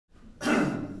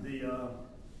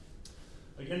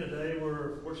Again today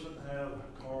we're fortunate to have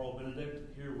Carl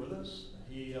Benedict here with us.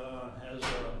 He has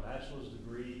a bachelor's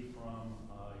degree from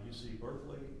UC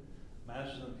Berkeley.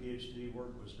 Master's and PhD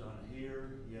work was done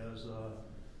here. He has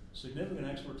significant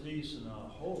expertise in a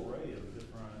whole array of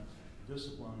different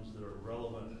disciplines that are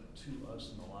relevant to us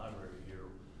in the library here.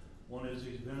 One is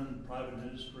he's been in private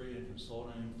industry and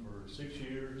consulting for 6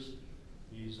 years.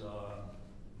 He's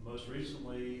most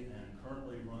recently and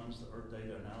currently runs the Earth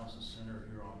Data Analysis Center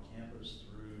here on campus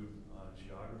through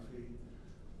geography.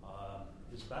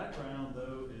 His background,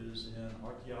 though, is in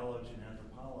archaeology and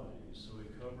anthropology, so he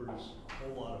covers a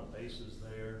whole lot of bases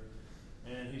there.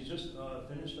 And he's just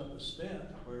finished up a stint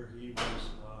where he was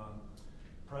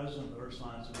president of the Earth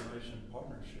Science Innovation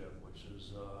Partnership, which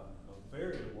is a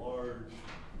very large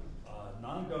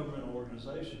non-governmental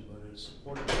organization, but it's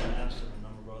supported by NASA and a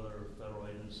number of other federal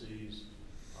agencies.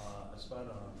 It's about,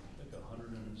 I think,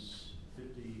 150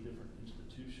 different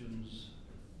institutions,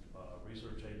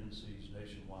 research agencies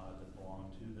nationwide that belong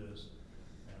to this,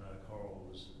 and Carl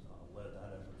has led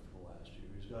that effort for the last year.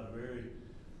 He's got a very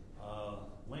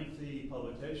lengthy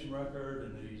publication record,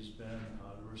 and he's been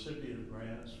the recipient of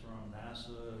grants from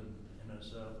NASA and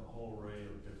NSF, a whole array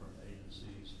of different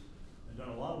agencies, and done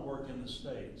a lot of work in the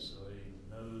States, so he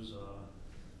knows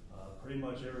pretty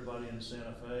much everybody in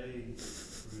Santa Fe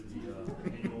through the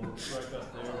annual trek up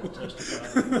there to testify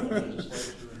to the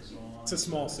legislature and so on. It's a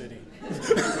small city.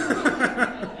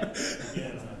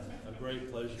 Again, a great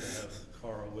pleasure to have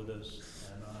Carl with us.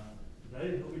 And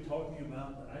today he'll be talking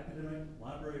about the academic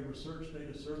library research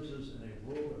data services in a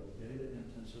world of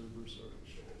data-intensive research.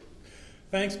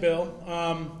 Thanks, Bill.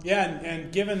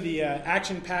 And given the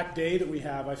action-packed day that we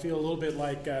have, I feel a little bit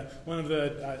like one of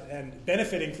the, and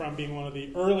benefiting from being one of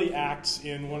the early acts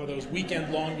in one of those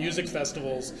weekend-long music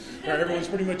festivals where everyone's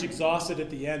pretty much exhausted at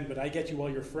the end, but I get you while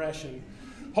you're fresh and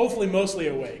hopefully mostly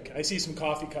awake. I see some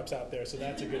coffee cups out there, so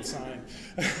that's a good sign.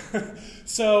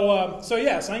 So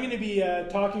yes, I'm going to be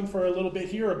talking for a little bit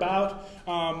here about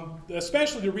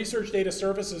especially the research data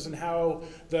services and how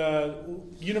the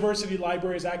university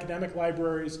libraries, academic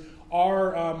libraries,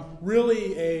 are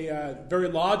really a very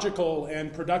logical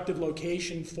and productive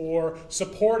location for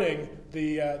supporting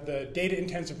the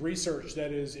data-intensive research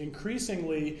that is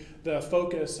increasingly the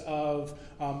focus of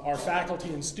our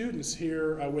faculty and students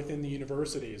here within the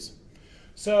universities.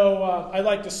 So I'd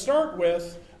like to start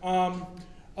with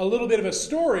a little bit of a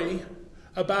story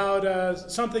about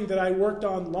something that I worked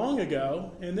on long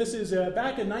ago, and this is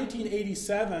back in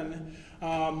 1987.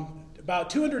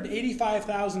 About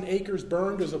 285,000 acres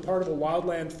burned as a part of a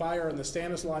wildland fire in the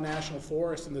Stanislaus National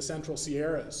Forest in the Central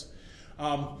Sierras.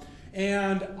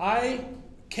 And I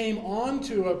came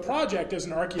onto a project as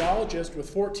an archaeologist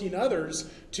with 14 others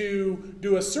to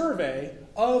do a survey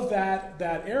of that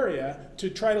area to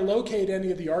try to locate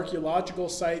any of the archaeological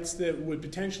sites that would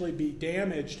potentially be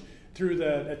damaged through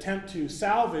the attempt to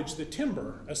salvage the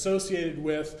timber associated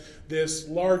with this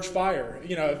large fire.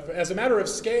 You know, as a matter of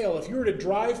scale, if you were to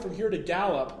drive from here to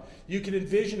Gallup, you could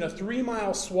envision a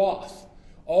 3-mile swath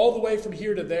all the way from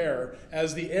here to there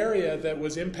as the area that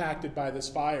was impacted by this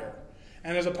fire.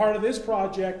 And as a part of this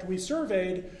project, we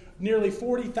surveyed nearly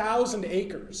 40,000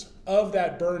 acres of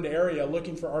that burned area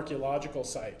looking for archaeological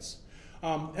sites.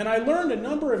 And I learned a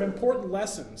number of important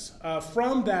lessons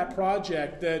from that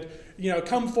project that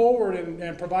come forward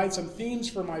and provide some themes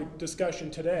for my discussion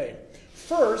today.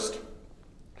 First,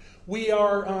 we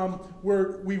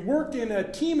worked in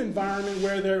a team environment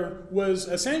where there was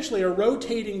essentially a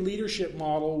rotating leadership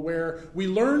model where we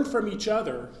learned from each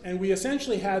other, and we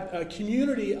essentially had a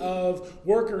community of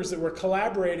workers that were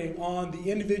collaborating on the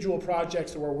individual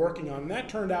projects that we're working on, and that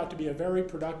turned out to be a very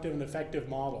productive and effective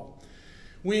model.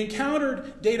 We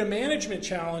encountered data management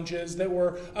challenges that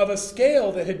were of a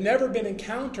scale that had never been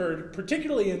encountered,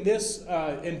 particularly in this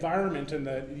environment in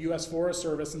the U.S. Forest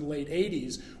Service in the late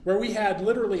 80s, where we had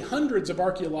literally hundreds of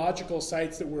archaeological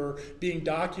sites that were being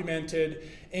documented,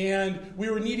 and we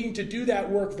were needing to do that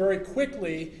work very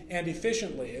quickly and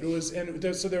efficiently.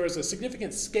 So there was a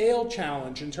significant scale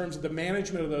challenge in terms of the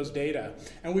management of those data.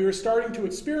 And we were starting to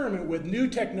experiment with new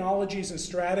technologies and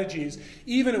strategies,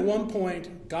 even at one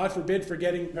point, God forbid,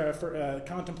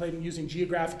 contemplating using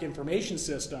geographic information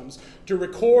systems to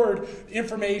record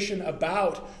information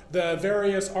about the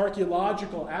various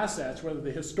archaeological assets, whether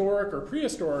the historic or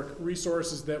prehistoric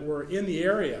resources that were in the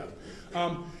area.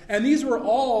 And these were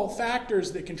all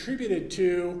factors that contributed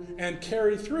to and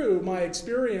carry through my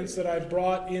experience that I've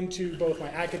brought into both my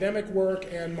academic work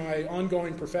and my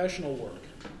ongoing professional work.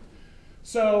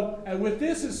 So with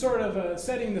this as sort of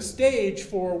setting the stage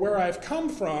for where I've come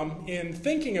from in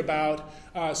thinking about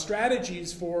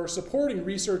strategies for supporting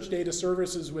research data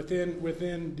services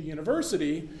within the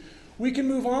university, we can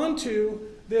move on to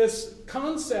this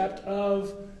concept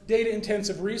of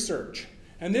data-intensive research.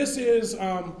 And this is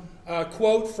a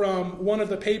quote from one of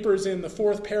the papers in the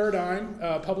Fourth Paradigm,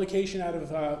 publication out of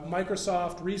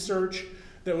Microsoft Research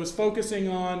that was focusing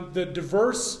on the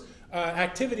diverse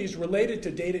activities related to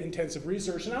data-intensive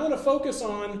research. And I want to focus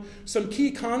on some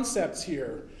key concepts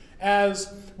here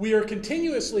as we are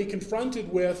continuously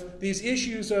confronted with these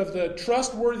issues of the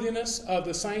trustworthiness of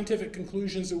the scientific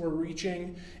conclusions that we're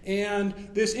reaching and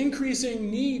this increasing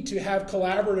need to have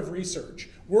collaborative research,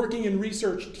 working in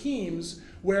research teams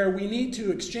where we need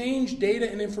to exchange data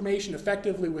and information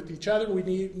effectively with each other. We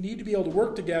need to be able to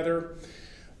work together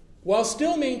while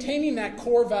still maintaining that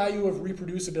core value of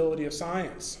reproducibility of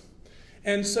science.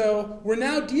 And so we're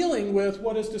now dealing with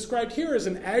what is described here as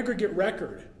an aggregate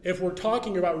record, if we're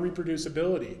talking about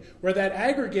reproducibility, where that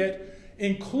aggregate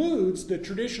includes the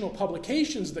traditional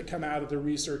publications that come out of the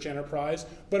research enterprise,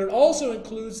 but it also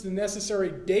includes the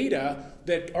necessary data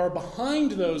that are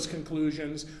behind those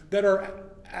conclusions that are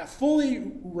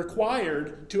fully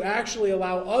required to actually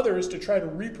allow others to try to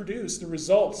reproduce the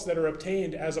results that are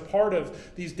obtained as a part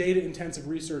of these data-intensive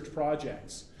research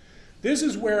projects. This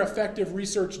is where effective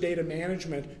research data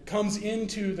management comes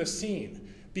into the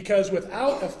scene, because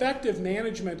without effective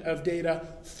management of data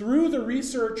through the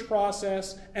research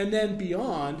process and then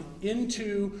beyond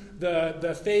into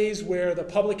the phase where the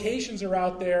publications are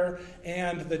out there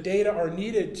and the data are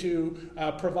needed to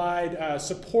provide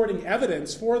supporting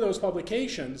evidence for those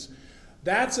publications,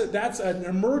 that's an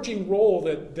emerging role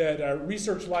that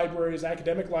research libraries,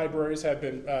 academic libraries have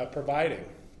been providing.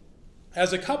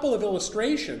 As a couple of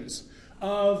illustrations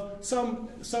of some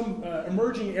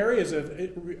emerging areas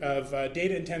of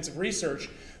data-intensive research,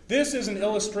 this is an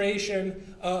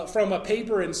illustration from a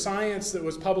paper in Science that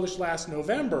was published last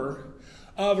November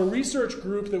of a research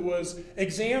group that was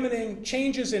examining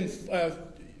changes in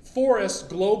forests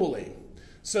globally.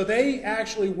 So they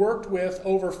actually worked with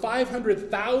over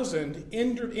 500,000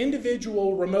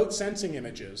 individual remote sensing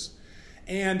images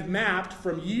and mapped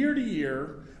from year to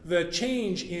year the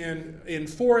change in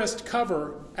forest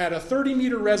cover at a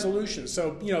 30-meter resolution.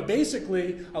 So,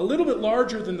 basically a little bit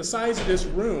larger than the size of this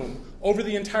room over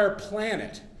the entire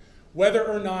planet, whether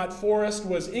or not forest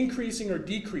was increasing or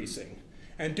decreasing,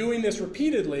 and doing this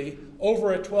repeatedly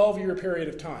over a 12-year period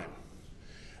of time.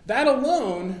 That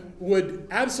alone would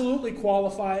absolutely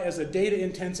qualify as a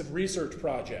data-intensive research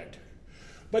project.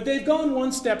 But they've gone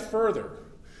one step further.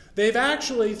 They've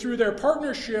actually, through their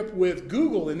partnership with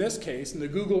Google in this case, and the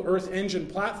Google Earth Engine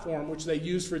platform, which they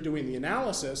use for doing the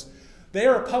analysis, they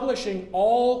are publishing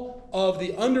all of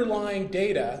the underlying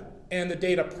data and the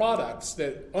data products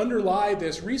that underlie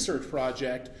this research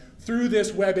project through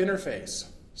this web interface.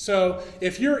 So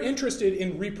if you're interested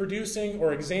in reproducing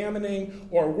or examining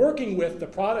or working with the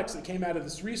products that came out of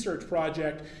this research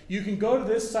project, you can go to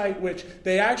this site, which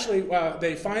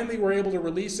they finally were able to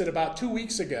release it about 2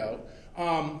 weeks ago.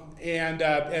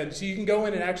 And so you can go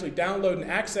in and actually download and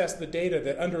access the data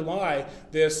that underlie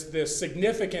this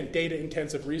significant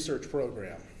data-intensive research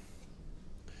program.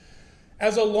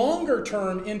 As a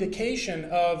longer-term indication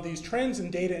of these trends in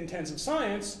data-intensive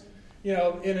science, in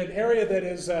an area that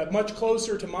is much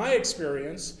closer to my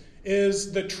experience,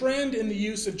 is the trend in the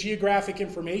use of geographic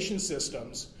information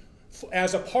systems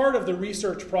as a part of the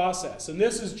research process. And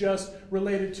this is just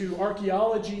related to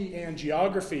archaeology and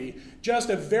geography. Just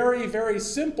a very, very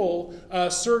simple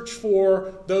search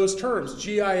for those terms,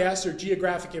 GIS or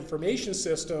geographic information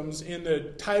systems, in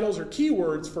the titles or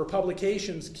keywords for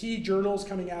publications, key journals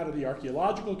coming out of the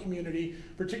archaeological community,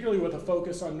 particularly with a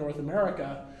focus on North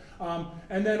America.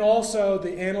 And then also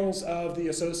the Annals of the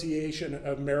Association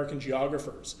of American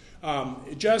Geographers.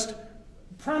 Just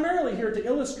primarily here to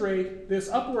illustrate this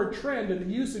upward trend in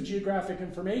the use of geographic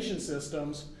information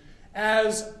systems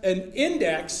as an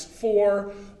index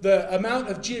for the amount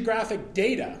of geographic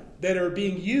data that are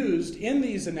being used in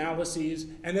these analyses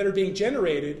and that are being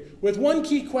generated, with one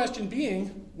key question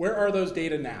being, where are those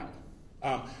data now?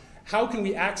 How can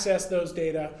we access those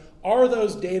data? Are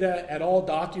those data at all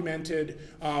documented?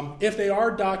 If they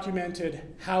are documented,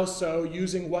 how so?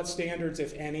 Using what standards,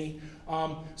 if any?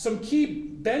 Some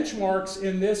key benchmarks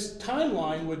in this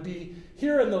timeline would be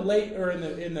here in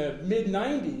the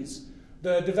mid-90s,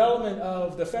 the development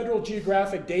of the Federal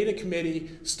Geographic Data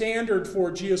Committee standard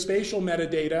for geospatial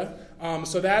metadata.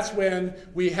 So that's when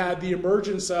we had the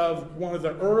emergence of one of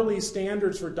the early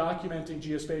standards for documenting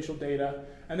geospatial data.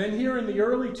 And then here in the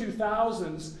early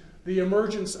 2000s, the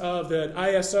emergence of the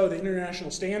ISO, the International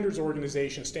Standards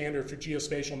Organization standard for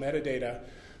geospatial metadata.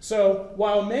 So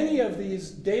while many of these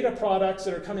data products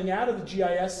that are coming out of the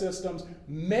GIS systems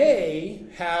may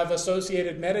have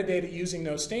associated metadata using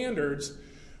those standards,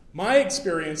 my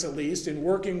experience, at least, in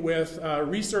working with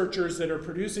researchers that are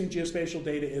producing geospatial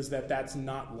data is that that's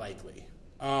not likely,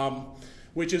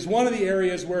 which is one of the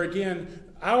areas where, again,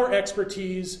 our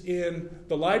expertise in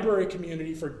the library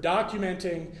community for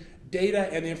documenting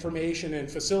data and information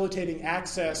and facilitating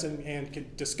access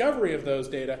and discovery of those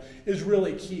data is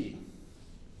really key.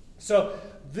 So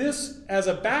this, as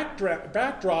a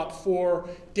backdrop for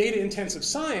data-intensive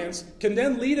science, can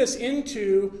then lead us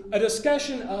into a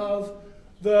discussion of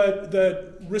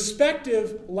the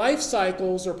respective life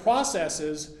cycles or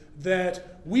processes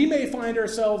that we may find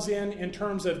ourselves in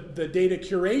terms of the data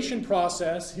curation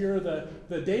process, here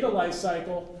the data life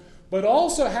cycle, but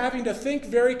also having to think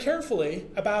very carefully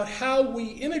about how we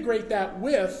integrate that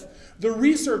with the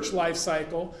research life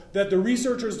cycle that the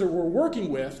researchers that we're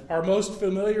working with are most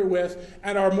familiar with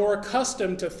and are more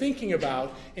accustomed to thinking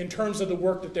about in terms of the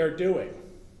work that they're doing.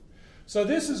 So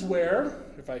this is where,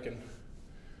 if I can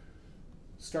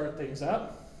start things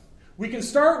up, we can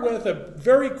start with a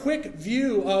very quick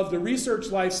view of the research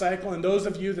life cycle, and those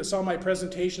of you that saw my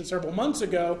presentation several months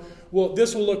ago,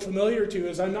 this will look familiar to you,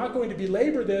 as I'm not going to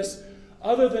belabor this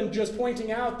other than just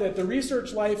pointing out that the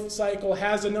research life cycle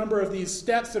has a number of these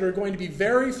steps that are going to be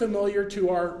very familiar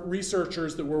to our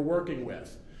researchers that we're working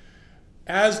with,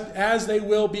 as they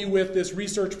will be with this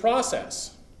research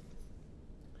process.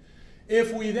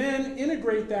 If we then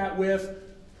integrate that with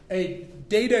a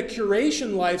data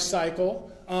curation life cycle,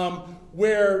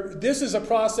 where this is a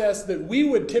process that we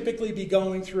would typically be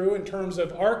going through in terms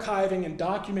of archiving and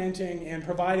documenting and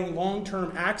providing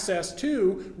long-term access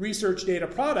to research data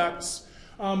products,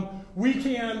 we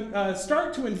can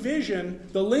start to envision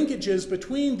the linkages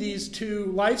between these two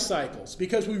life cycles,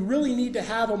 because we really need to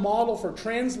have a model for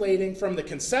translating from the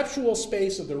conceptual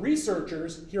space of the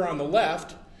researchers, here on the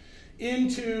left,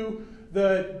 into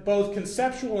the both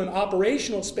conceptual and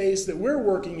operational space that we're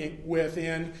working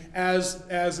within as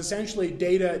essentially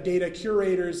data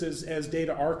curators, as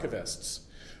data archivists.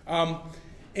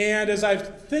 And as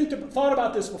I've thought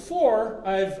about this before,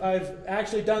 I've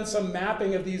actually done some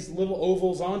mapping of these little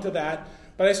ovals onto that,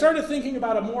 but I started thinking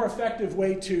about a more effective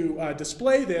way to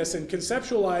display this and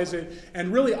conceptualize it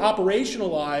and really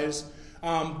operationalize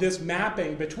this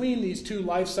mapping between these two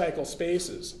life cycle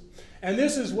spaces. And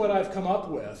this is what I've come up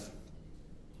with,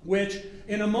 which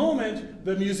in a moment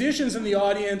the musicians in the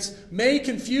audience may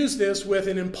confuse this with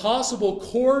an impossible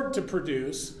chord to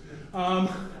produce,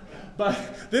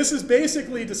 but this is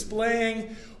basically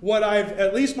displaying what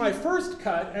at least my first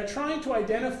cut at trying to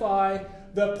identify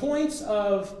the points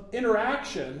of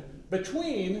interaction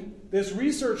between this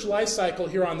research life cycle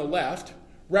here on the left,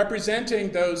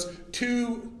 representing those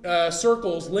two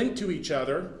circles linked to each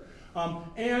other,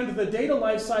 and the data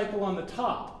life cycle on the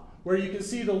top, where you can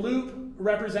see the loop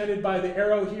represented by the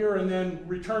arrow here and then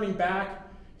returning back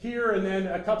here, and then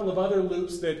a couple of other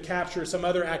loops that capture some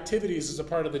other activities as a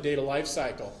part of the data life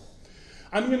cycle.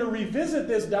 I'm going to revisit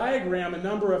this diagram a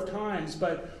number of times,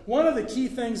 but one of the key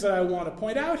things that I want to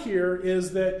point out here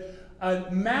is that a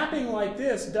mapping like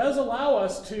this does allow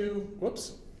us to,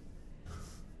 whoops,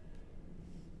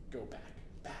 go back.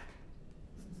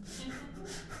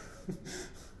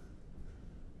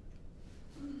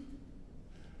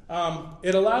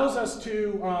 It allows us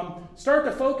to start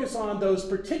to focus on those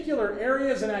particular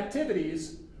areas and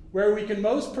activities where we can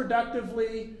most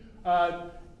productively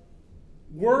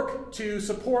work to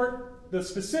support the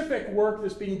specific work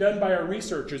that's being done by our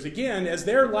researchers, again, as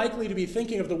they're likely to be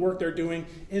thinking of the work they're doing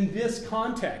in this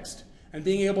context and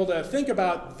being able to think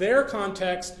about their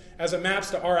context as it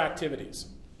maps to our activities.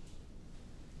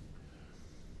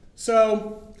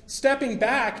 So, stepping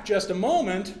back just a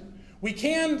moment, we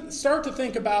can start to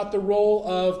think about the role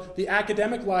of the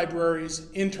academic libraries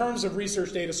in terms of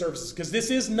research data services, because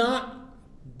this is not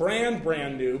brand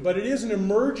new, but it is an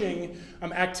emerging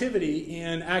activity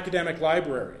in academic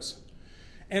libraries.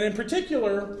 And in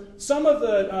particular, some of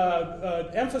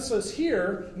the emphasis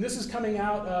here, and this is coming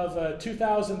out of a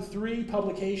 2003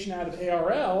 publication out of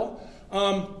ARL,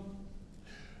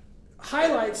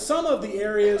 highlights some of the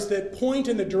areas that point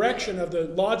in the direction of the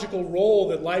logical role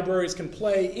that libraries can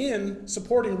play in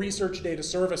supporting research data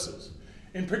services.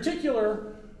 In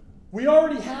particular, we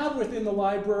already have within the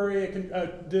library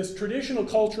this traditional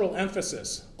cultural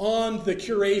emphasis on the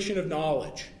curation of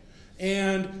knowledge.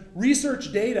 And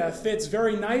research data fits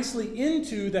very nicely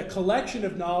into the collection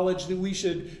of knowledge that we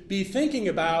should be thinking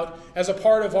about as a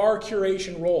part of our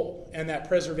curation role and that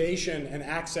preservation and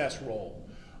access role.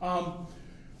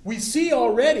 We see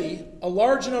already a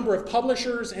large number of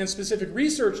publishers and specific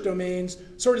research domains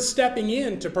sort of stepping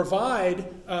in to provide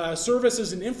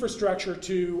services and infrastructure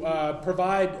to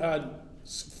provide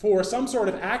for some sort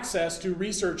of access to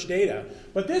research data.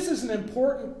 But this is an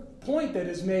important point that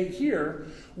is made here,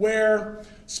 where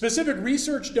specific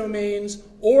research domains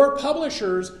or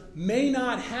publishers may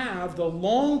not have the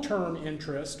long-term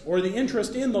interest or the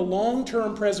interest in the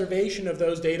long-term preservation of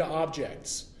those data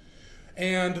objects.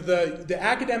 And the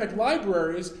academic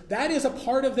libraries, that is a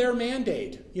part of their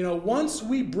mandate. You know, once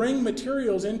we bring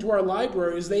materials into our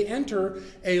libraries, they enter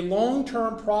a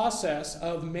long-term process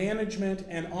of management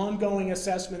and ongoing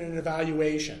assessment and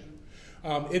evaluation.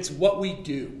 It's what we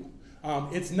do.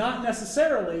 It's not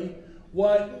necessarily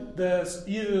what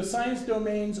either the science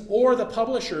domains or the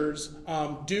publishers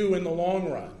do in the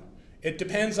long run. It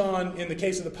depends on, in the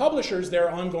case of the publishers,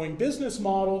 their ongoing business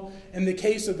model. In the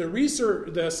case of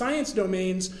the science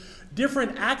domains,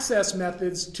 different access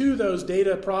methods to those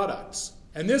data products.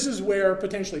 And this is where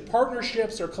potentially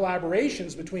partnerships or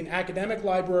collaborations between academic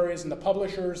libraries and the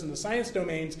publishers and the science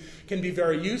domains can be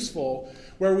very useful,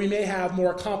 where we may have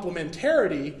more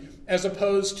complementarity as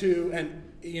opposed to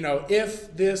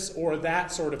if this or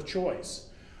that sort of choice.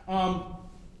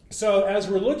 So as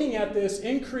we're looking at this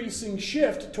increasing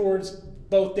shift towards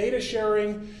both data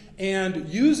sharing and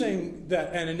using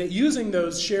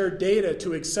those shared data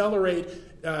to accelerate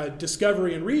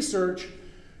discovery and research,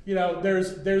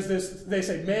 there's this, they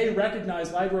say, may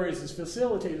recognize libraries as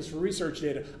facilitators for research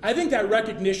data. I think that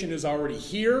recognition is already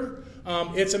here.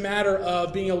 It's a matter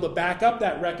of being able to back up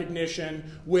that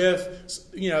recognition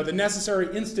with the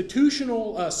necessary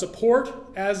institutional support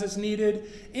as is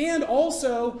needed, and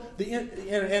also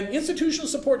and institutional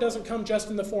support doesn't come just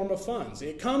in the form of funds.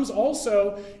 It comes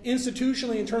also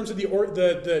institutionally in terms of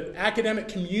the academic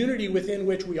community within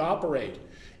which we operate,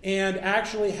 and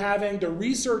actually having the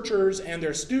researchers and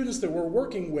their students that we're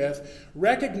working with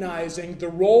recognizing the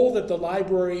role that the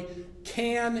library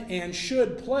can and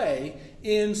should play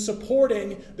in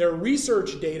supporting their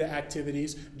research data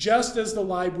activities, just as the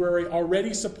library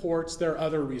already supports their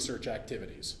other research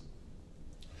activities.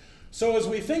 So as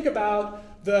we think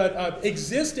about the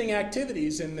existing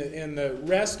activities in the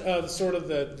rest of sort of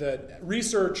the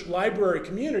research library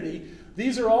community,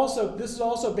 this is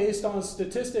also based on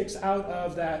statistics out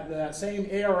of that same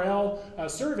ARL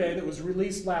survey that was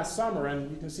released last summer,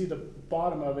 and you can see the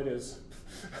bottom of it is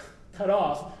cut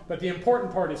off, but the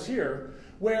important part is here,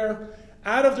 where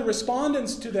out of the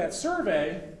respondents to that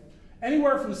survey,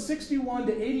 anywhere from 61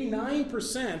 to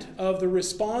 89% of the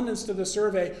respondents to the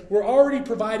survey were already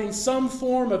providing some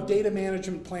form of data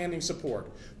management planning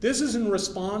support. This is in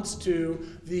response to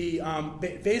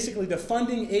basically the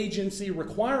funding agency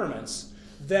requirements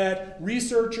that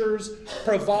researchers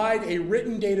provide a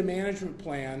written data management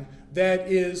plan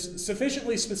that is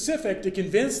sufficiently specific to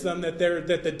convince them that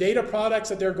the data products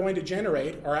that they're going to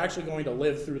generate are actually going to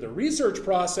live through the research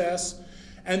process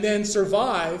and then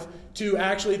survive to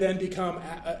actually then become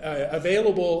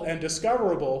available and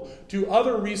discoverable to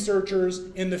other researchers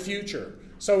in the future.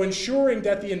 So ensuring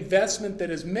that the investment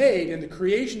that is made in the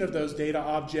creation of those data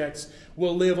objects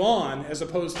will live on, as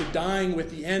opposed to dying with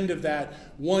the end of that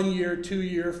 1 year, 2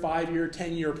 year, 5 year,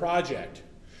 10-year project.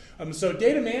 So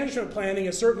data management planning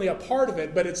is certainly a part of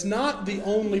it, but it's not the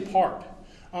only part.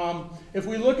 If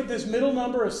we look at this middle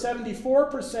number of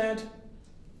 74%,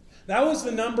 that was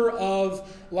the number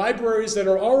of libraries that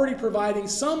are already providing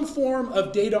some form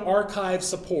of data archive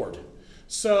support.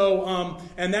 So,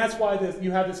 and that's why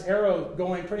you have this arrow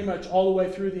going pretty much all the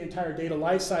way through the entire data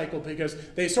lifecycle, because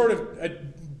they sort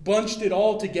of bunched it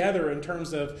all together in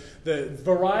terms of the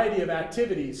variety of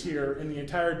activities here in the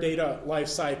entire data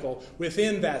lifecycle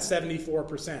within that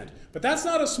 74%. But that's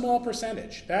not a small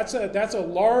percentage. That's a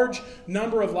large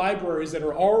number of libraries that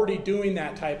are already doing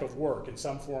that type of work in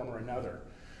some form or another.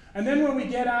 And then when we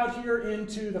get out here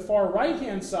into the far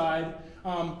right-hand side,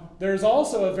 there's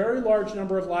also a very large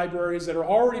number of libraries that are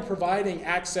already providing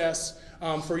access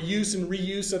for use and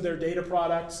reuse of their data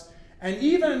products. And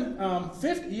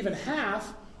even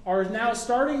half are now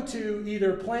starting to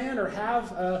either plan or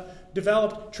have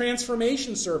developed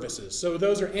transformation services. So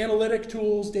those are analytic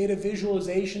tools, data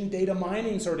visualization, data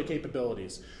mining sort of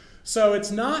capabilities. So it's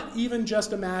not even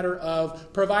just a matter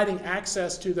of providing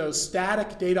access to those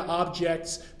static data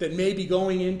objects that may be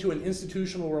going into an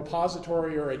institutional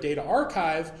repository or a data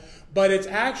archive, but it's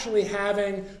actually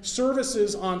having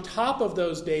services on top of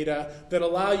those data that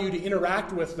allow you to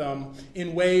interact with them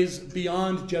in ways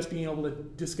beyond just being able to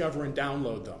discover and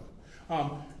download them.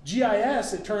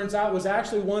 GIS, it turns out, was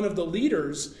actually one of the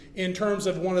leaders in terms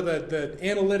of one of the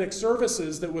analytic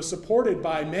services that was supported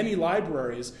by many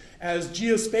libraries, as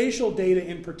geospatial data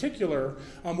in particular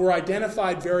were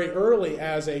identified very early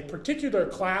as a particular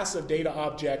class of data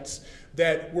objects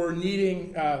that were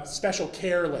needing special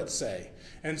care, let's say.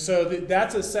 And so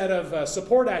that's a set of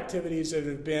support activities that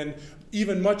have been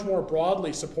even much more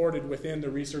broadly supported within the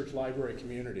research library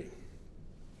community.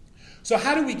 So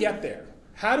how do we get there?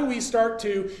 How do we start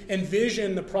to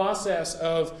envision the process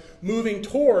of moving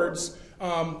towards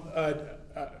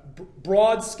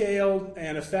broad-scale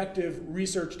and effective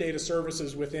research data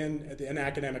services within an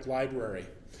academic library?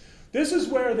 This is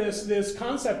where this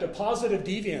concept of positive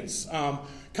deviance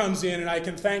comes in, and I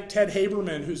can thank Ted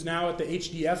Haberman, who's now at the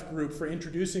HDF group, for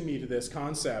introducing me to this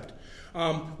concept,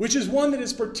 which is one that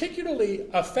is particularly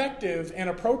effective and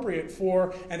appropriate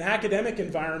for an academic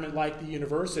environment like the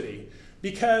university,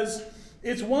 because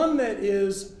it's one that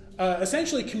is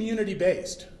essentially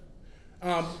community-based.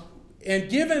 And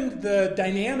given the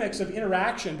dynamics of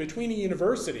interaction between a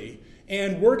university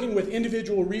and working with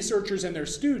individual researchers and their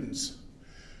students,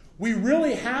 we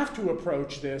really have to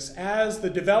approach this as the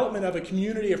development of a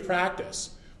community of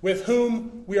practice with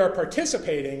whom we are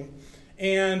participating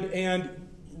and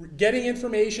getting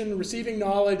information, receiving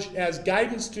knowledge as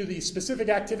guidance to the specific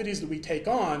activities that we take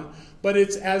on, but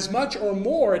it's as much or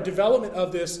more a development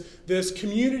of this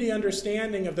community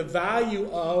understanding of the value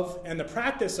of and the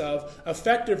practice of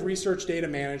effective research data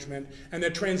management and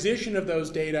the transition of those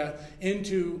data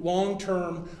into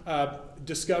long-term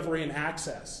discovery and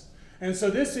access. And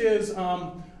so this is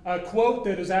a quote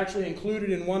that is actually included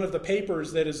in one of the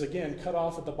papers that is, again, cut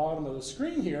off at the bottom of the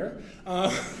screen here.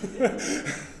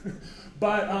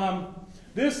 But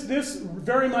this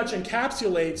very much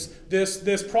encapsulates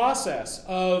this process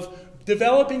of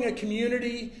developing a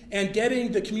community and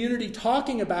getting the community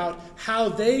talking about how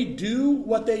they do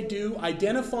what they do,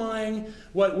 identifying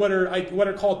what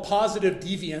are called positive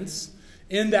deviants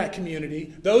in that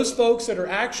community, those folks that are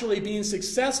actually being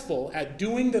successful at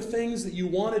doing the things that you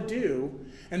want to do,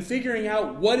 and figuring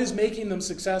out what is making them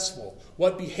successful.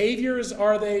 What behaviors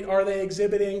are they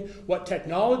exhibiting? What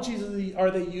technologies are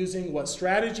they using? What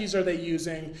strategies are they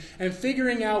using? And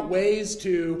figuring out ways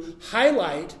to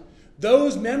highlight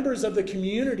those members of the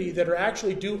community that are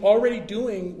actually already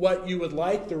doing what you would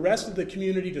like the rest of the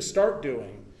community to start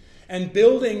doing, and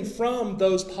building from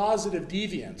those positive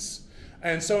deviants.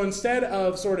 And so instead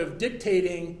of sort of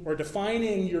dictating or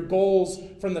defining your goals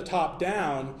from the top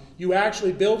down, you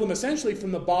actually build them essentially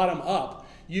from the bottom up,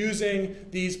 using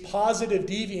these positive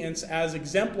deviants as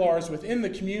exemplars within the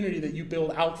community that you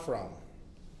build out from.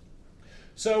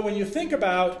 So when you think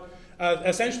about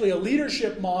essentially a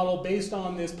leadership model based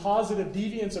on this positive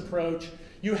deviance approach,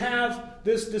 you have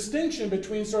this distinction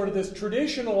between sort of this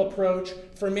traditional approach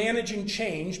for managing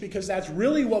change, because that's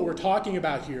really what we're talking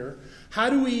about here. How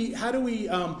do we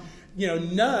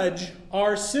nudge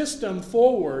our system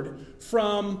forward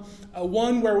from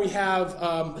one where we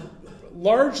have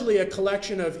largely a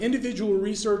collection of individual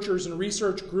researchers and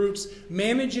research groups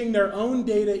managing their own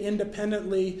data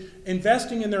independently,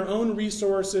 investing in their own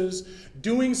resources,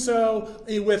 doing so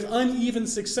with uneven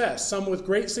success, some with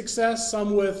great success,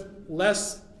 some with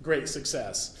less great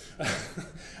success.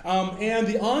 And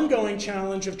the ongoing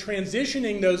challenge of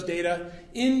transitioning those data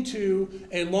into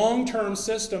a long-term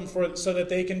system so that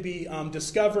they can be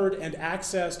discovered and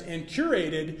accessed and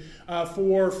curated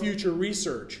for future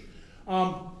research.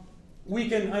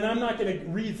 And I'm not going to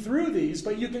read through these,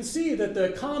 but you can see that the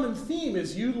common theme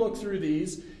as you look through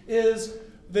these is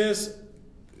this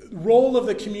role of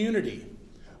the community.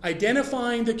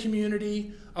 Identifying the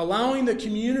community, allowing the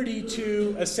community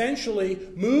to essentially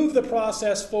move the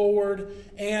process forward,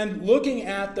 and looking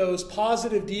at those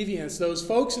positive deviants, those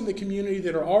folks in the community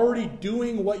that are already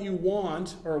doing what you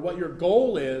want or what your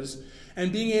goal is,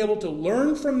 and being able to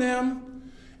learn from them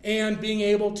and being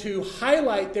able to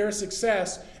highlight their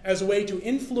success as a way to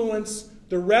influence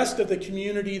the rest of the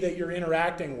community that you're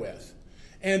interacting with.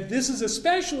 And this is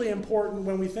especially important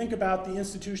when we think about the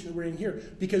institution that we're in here,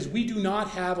 because we do not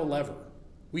have a lever.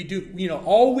 We do,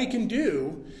 all we can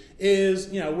do is,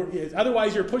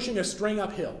 otherwise you're pushing a string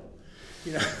uphill.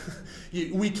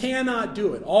 We cannot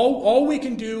do it. All we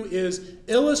can do is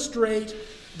illustrate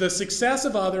the success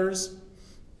of others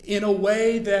in a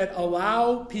way that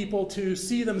allow people to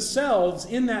see themselves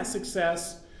in that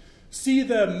success, see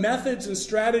the methods and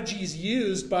strategies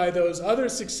used by those other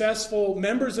successful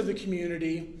members of the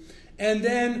community, and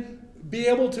then be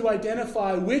able to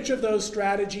identify which of those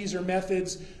strategies or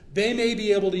methods they may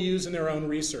be able to use in their own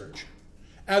research.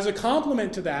 As a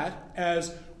complement to that,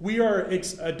 as we are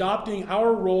adopting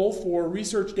our role for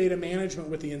research data management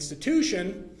with the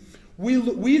institution,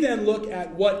 we then look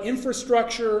at what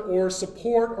infrastructure or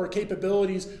support or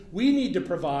capabilities we need to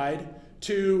provide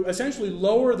to essentially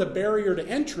lower the barrier to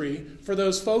entry for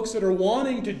those folks that are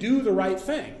wanting to do the right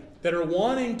thing, that are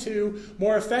wanting to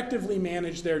more effectively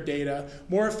manage their data,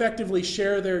 more effectively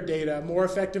share their data, more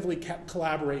effectively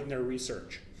collaborate in their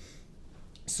research.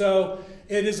 So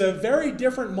it is a very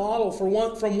different model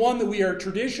from one that we are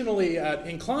traditionally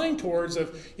inclined towards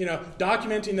of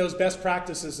documenting those best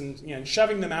practices and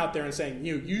shoving them out there and saying,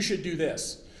 you should do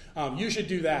this, you should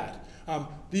do that.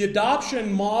 The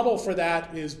adoption model for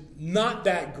that is not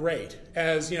that great.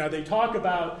 As they talk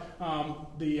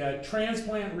about the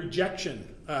transplant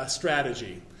rejection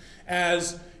strategy,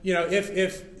 as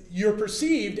if you're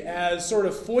perceived as sort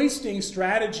of foisting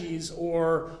strategies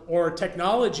or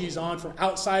technologies on from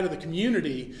outside of the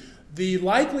community, the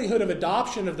likelihood of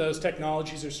adoption of those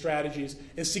technologies or strategies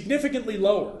is significantly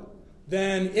lower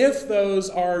than if those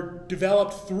are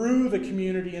developed through the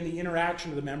community and the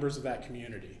interaction of the members of that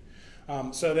community.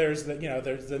 So there's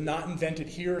the not invented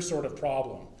here sort of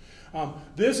problem.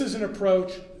 This is an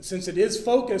approach, since it is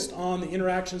focused on the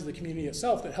interactions of the community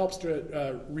itself, that helps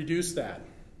to reduce that.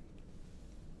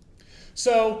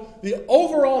 So the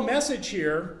overall message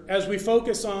here, as we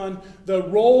focus on the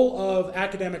role of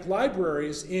academic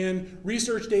libraries in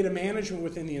research data management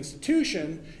within the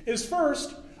institution, is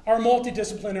first our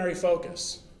multidisciplinary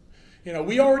focus.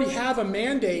 We already have a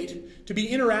mandate to be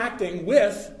interacting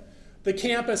with the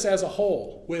campus as a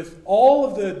whole, with all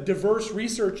of the diverse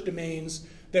research domains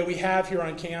that we have here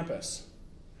on campus.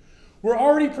 We're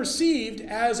already perceived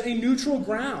as a neutral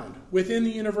ground within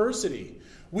the university.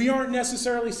 We aren't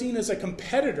necessarily seen as a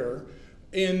competitor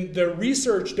in the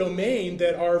research domain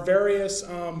that our various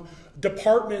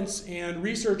departments and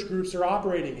research groups are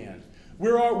operating in.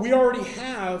 We already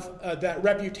have that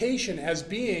reputation as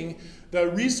being the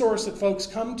resource that folks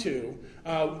come to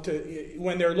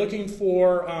when they're looking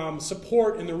for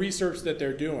support in the research that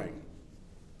they're doing.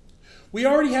 We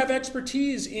already have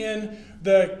expertise in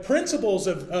the principles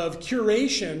of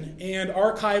curation and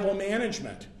archival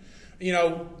management.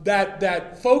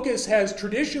 That focus has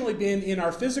traditionally been in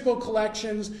our physical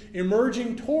collections,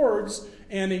 emerging towards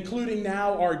and including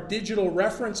now our digital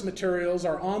reference materials,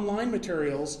 our online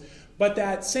materials. But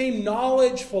that same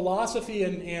knowledge, philosophy,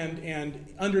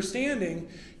 and understanding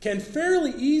can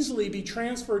fairly easily be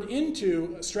transferred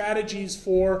into strategies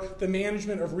for the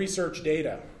management of research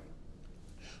data.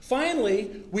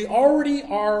 Finally, we already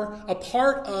are a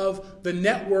part of the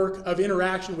network of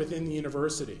interaction within the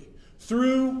university.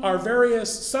 Through our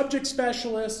various subject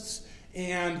specialists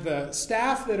and the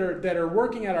staff that are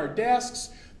working at our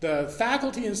desks, the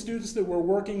faculty and students that we're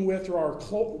working with through our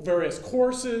various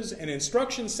courses and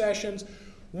instruction sessions,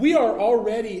 we are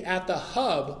already at the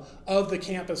hub of the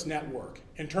campus network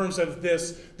in terms of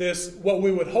this what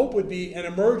we would hope would be an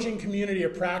emerging community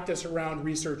of practice around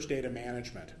research data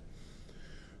management.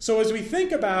 So as we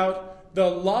think about the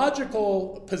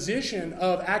logical position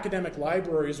of academic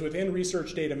libraries within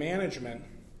research data management,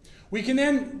 we can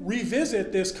then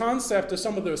revisit this concept of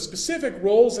some of the specific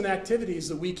roles and activities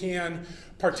that we can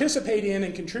participate in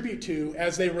and contribute to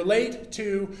as they relate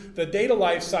to the data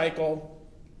life cycle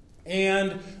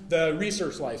and the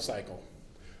research life cycle.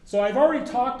 So I've already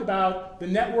talked about the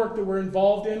network that we're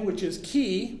involved in, which is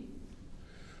key.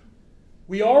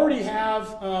 We already have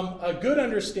a good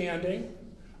understanding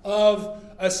of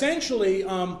essentially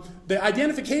the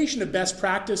identification of best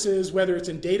practices, whether it's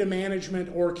in data management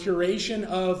or curation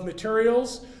of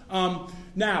materials.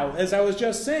 Now, as I was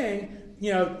just saying,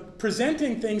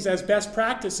 presenting things as best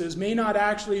practices may not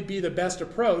actually be the best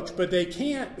approach, but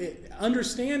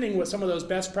understanding what some of those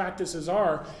best practices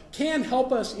are can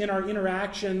help us in our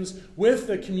interactions with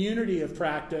the community of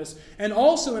practice, and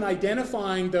also in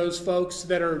identifying those folks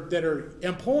that are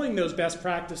employing those best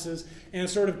practices and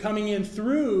sort of coming in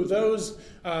through those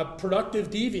productive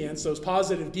deviants, those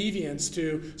positive deviants,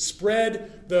 to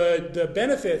spread the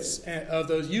benefits of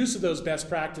those use of those best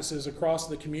practices across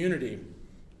the community.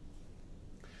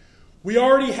 We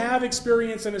already have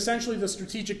experience in essentially the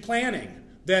strategic planning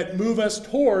that move us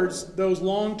towards those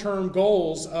long-term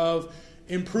goals of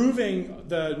improving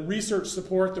the research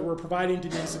support that we're providing to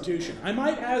the institution. I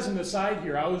might add as an aside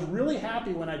here, I was really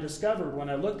happy when I discovered, when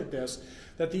I looked at this,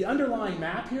 that the underlying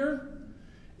map here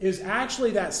is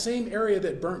actually that same area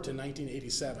that burnt in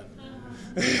 1987.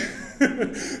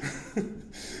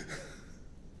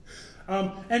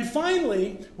 And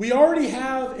finally, we already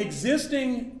have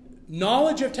existing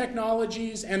knowledge of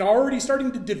technologies and already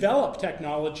starting to develop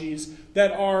technologies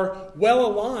that are well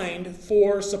aligned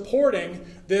for supporting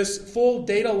this full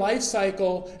data life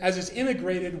cycle as it's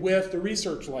integrated with the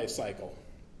research life cycle.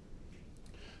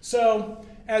 So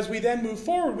as we then move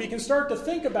forward, we can start to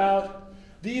think about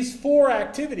these 4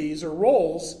 activities or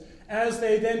roles as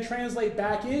they then translate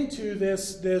back into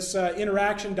this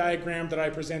interaction diagram that I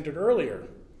presented earlier.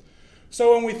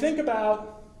 So when we think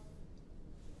about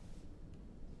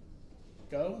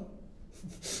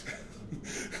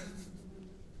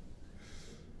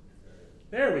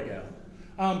there we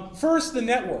go. First, the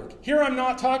network. Here I'm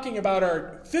not talking about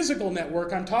our physical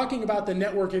network. I'm talking about the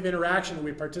network of interaction that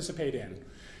we participate in.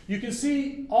 You can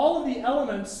see all of the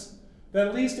elements that,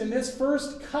 at least in this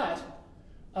first cut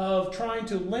of trying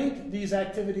to link these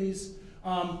activities,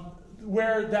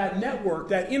 where that network,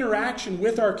 that interaction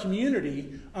with our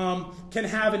community can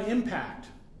have an impact.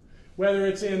 Whether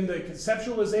it's in the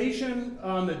conceptualization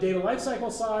on the data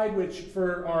lifecycle side, which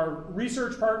for our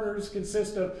research partners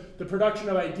consists of the production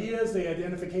of ideas, the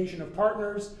identification of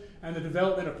partners, and the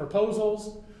development of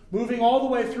proposals, moving all the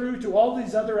way through to all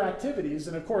these other activities.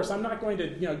 And of course, I'm not going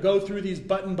to go through these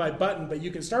button by button, but you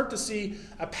can start to see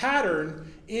a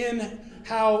pattern in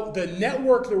how the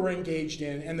network that we're engaged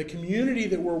in and the community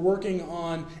that we're working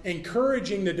on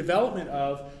encouraging the development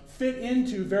of fit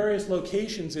into various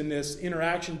locations in this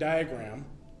interaction diagram.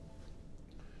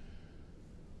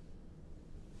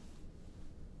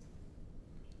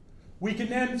 We can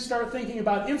then start thinking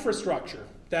about infrastructure,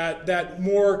 that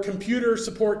more computer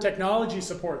support, technology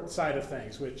support side of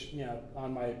things, which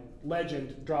on my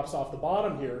legend drops off the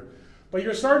bottom here. But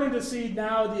you're starting to see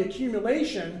now the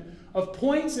accumulation of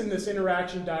points in this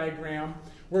interaction diagram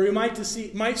where we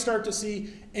might start to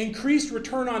see increased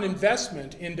return on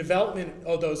investment in development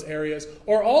of those areas,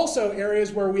 or also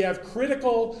areas where we have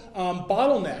critical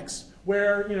bottlenecks,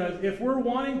 where if we're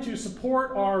wanting to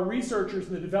support our researchers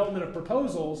in the development of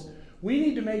proposals, we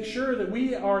need to make sure that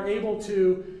we are able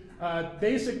to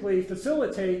basically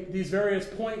facilitate these various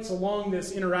points along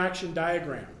this interaction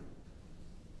diagram.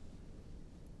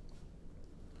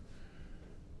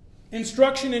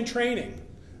 Instruction and training.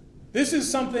 This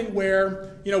is something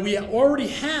where we already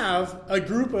have a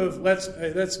group of let's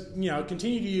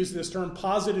continue to use this term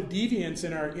positive deviants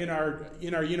in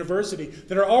our university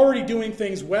that are already doing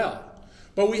things well.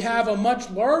 But we have a much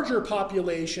larger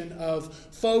population of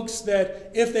folks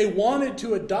that, if they wanted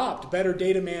to adopt better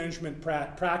data management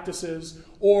practices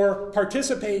or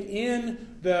participate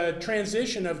in the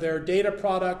transition of their data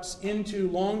products into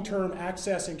long-term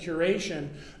access and curation,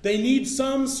 they need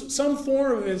some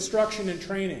form of instruction and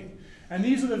training. And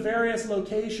these are the various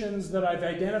locations that I've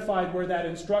identified where that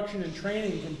instruction and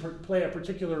training can play a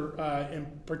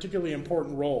particularly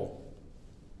important role.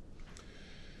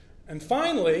 And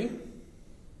finally,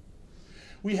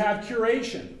 we have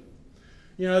curation.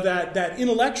 That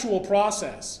intellectual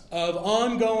process of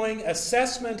ongoing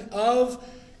assessment of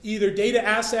either data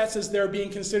assets as they're being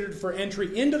considered for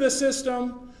entry into the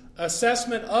system,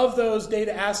 assessment of those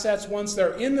data assets once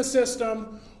they're in the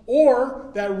system,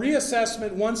 or that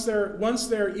reassessment once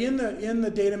they're in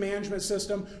the data management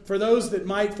system for those that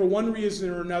might, for one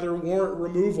reason or another, warrant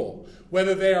removal.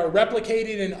 Whether they are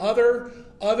replicated in other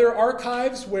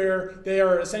archives where they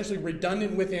are essentially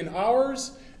redundant within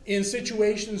ours, in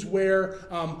situations where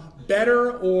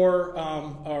better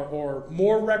or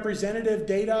more representative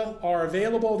data are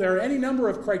available. There are any number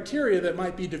of criteria that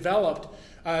might be developed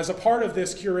as a part of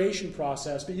this curation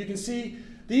process. But you can see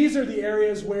these are the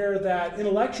areas where that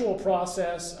intellectual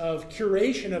process of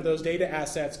curation of those data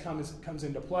assets comes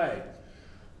into play.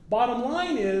 Bottom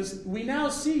line is, we now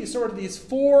see sort of these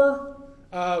 4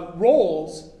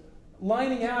 roles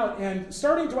lining out and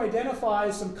starting to identify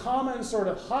some common sort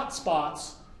of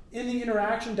hotspots in the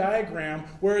interaction diagram,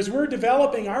 whereas we're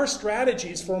developing our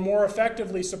strategies for more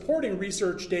effectively supporting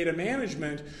research data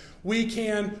management, we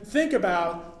can think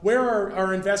about where are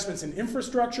our investments in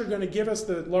infrastructure going to give us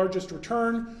the largest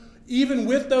return. Even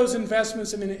with those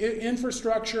investments in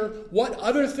infrastructure, what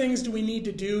other things do we need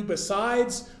to do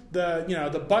besides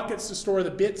the buckets to store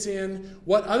the bits in?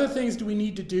 What other things do we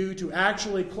need to do to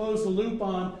actually close the loop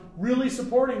on really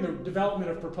supporting the development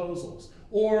of proposals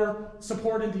or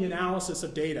supporting the analysis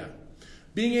of data?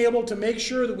 Being able to make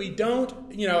sure that we don't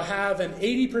have an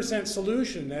 80%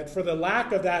 solution, that for the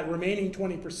lack of that remaining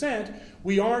 20%,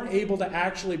 we aren't able to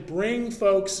actually bring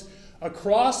folks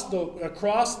across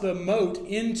the moat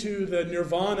into the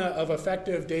nirvana of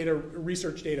effective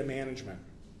research data management.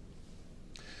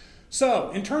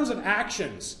 So, in terms of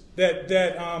actions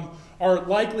that are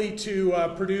likely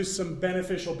to produce some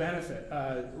beneficial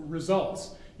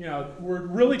results, we're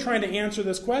really trying to answer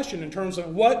this question in terms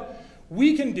of what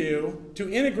we can do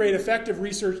to integrate effective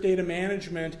research data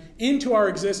management into our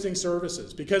existing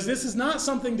services. Because this is not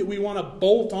something that we want to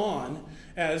bolt on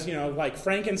as, like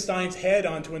Frankenstein's head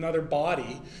onto another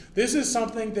body. This is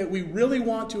something that we really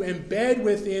want to embed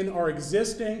within our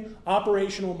existing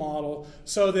operational model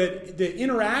so that the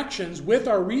interactions with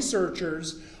our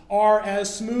researchers are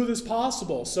as smooth as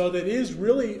possible, so that it is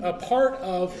really a part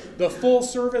of the full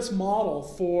service model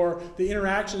for the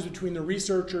interactions between the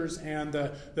researchers and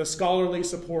the scholarly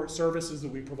support services that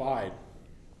we provide.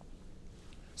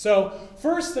 So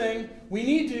first thing, we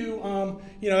need to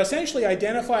essentially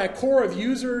identify a core of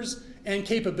users and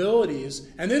capabilities,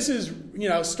 and this is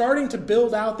starting to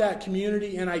build out that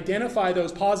community and identify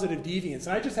those positive deviants.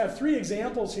 And I just have 3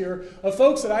 examples here of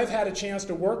folks that I've had a chance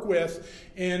to work with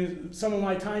in some of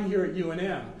my time here at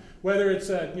UNM. Whether it's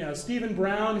Stephen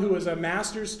Brown, who was a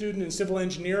master's student in civil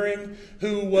engineering,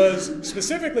 who was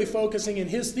specifically focusing in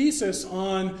his thesis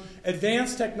on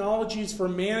advanced technologies for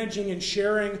managing and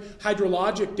sharing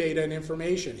hydrologic data and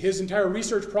information. His entire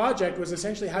research project was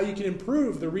essentially how you can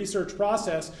improve the research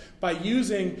process by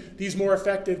using these more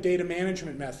effective data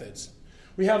management methods.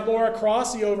 We have Laura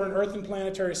Crossie over in Earth and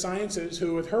Planetary Sciences,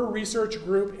 who with her research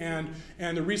group and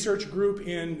the research group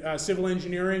in civil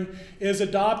engineering is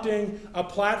adopting a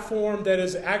platform that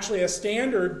is actually a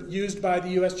standard used by the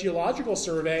U.S. Geological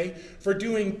Survey for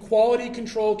doing quality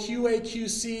control, QA,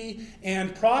 QC,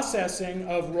 and processing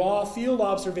of raw field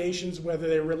observations, whether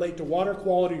they relate to water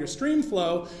quality or stream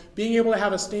flow, being able to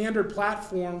have a standard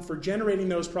platform for generating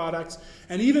those products,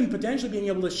 and even potentially being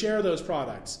able to share those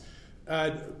products.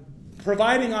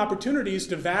 Providing opportunities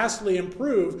to vastly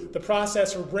improve the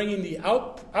process for bringing the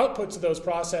outputs of those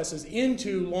processes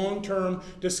into long-term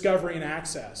discovery and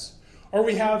access. Or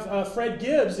we have Fred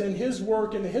Gibbs and his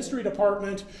work in the history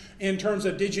department in terms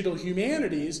of digital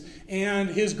humanities, and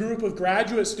his group of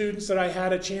graduate students that I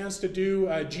had a chance to do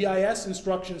a GIS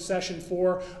instruction session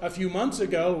for a few months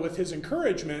ago with his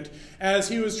encouragement, as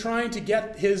he was trying to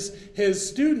get his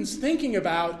students thinking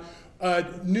about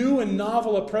new and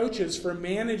novel approaches for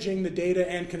managing the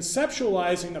data and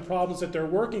conceptualizing the problems that they're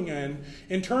working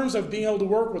in terms of being able to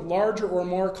work with larger or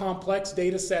more complex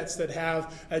data sets that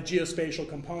have a geospatial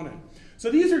component.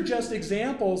 So these are just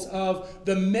examples of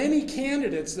the many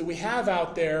candidates that we have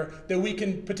out there that we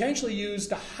can potentially use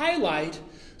to highlight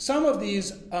some of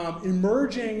these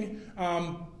emerging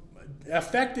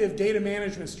effective data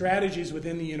management strategies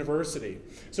within the university.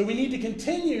 So we need to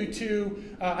continue to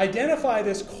identify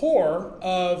this core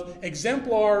of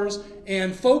exemplars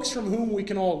and folks from whom we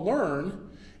can all learn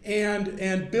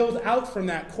and build out from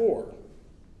that core.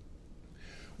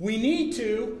 We need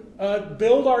to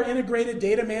build our integrated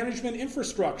data management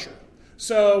infrastructure.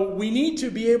 So we need to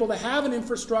be able to have an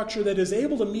infrastructure that is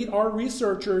able to meet our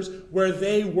researchers where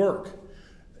they work.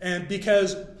 And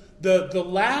because the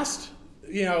last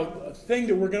thing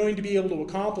that we're going to be able to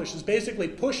accomplish is basically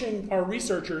pushing our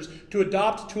researchers to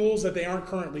adopt tools that they aren't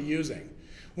currently using.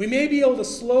 We may be able to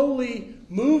slowly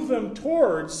move them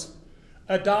towards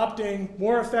adopting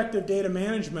more effective data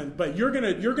management, but you're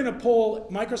gonna pull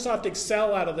Microsoft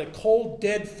Excel out of the cold,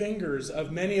 dead fingers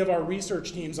of many of our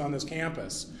research teams on this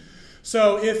campus.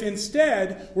 So if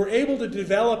instead we're able to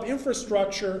develop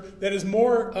infrastructure that is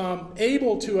more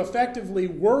able to effectively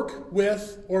work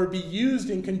with or be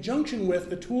used in conjunction with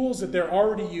the tools that they're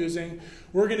already using,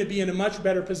 we're going to be in a much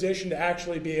better position to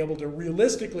actually be able to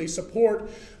realistically support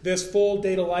this full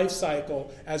data life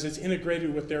cycle as it's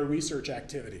integrated with their research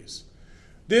activities.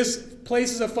 This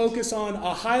places a focus on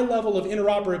a high level of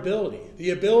interoperability,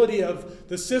 the ability of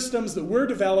the systems that we're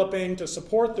developing to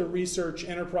support the research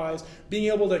enterprise,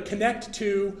 being able to connect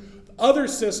to other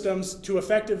systems to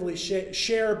effectively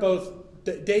share both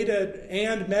the data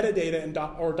and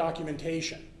metadata or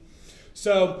documentation.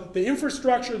 So the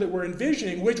infrastructure that we're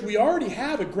envisioning, which we already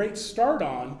have a great start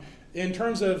on, in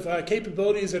terms of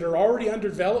capabilities that are already under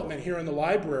development here in the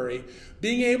library,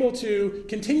 being able to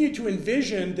continue to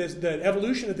envision the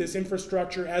evolution of this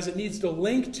infrastructure as it needs to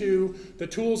link to the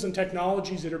tools and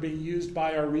technologies that are being used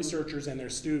by our researchers and their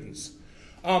students.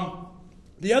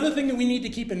 The other thing that we need to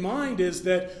keep in mind is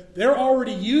that they're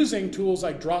already using tools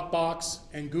like Dropbox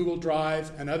and Google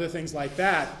Drive and other things like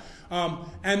that.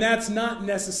 And that's not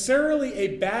necessarily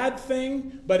a bad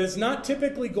thing, but it's not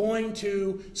typically going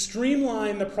to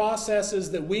streamline the processes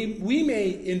that we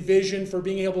may envision for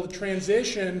being able to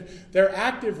transition their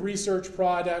active research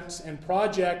products and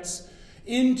projects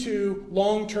into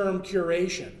long-term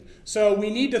curation. So we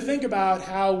need to think about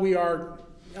how we are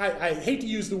I hate to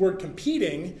use the word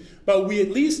competing, but we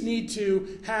at least need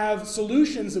to have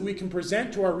solutions that we can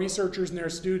present to our researchers and their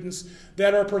students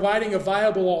that are providing a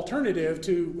viable alternative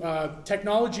to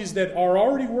technologies that are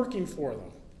already working for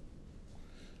them.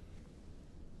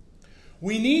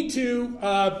 We need to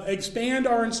expand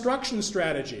our instruction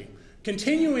strategy,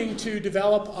 continuing to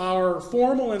develop our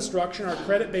formal instruction, our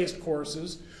credit-based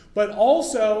courses, but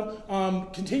also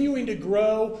continuing to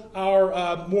grow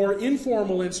our more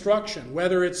informal instruction,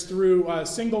 whether it's through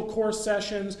single course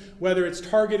sessions, whether it's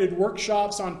targeted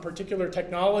workshops on particular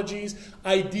technologies,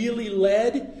 ideally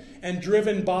led and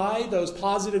driven by those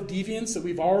positive deviants that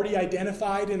we've already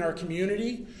identified in our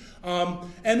community.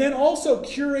 And then also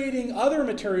curating other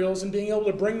materials and being able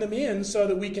to bring them in so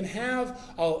that we can have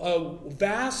a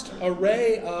vast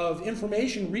array of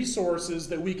information resources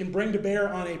that we can bring to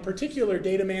bear on a particular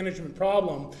data management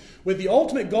problem, with the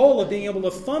ultimate goal of being able to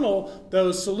funnel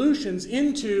those solutions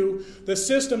into the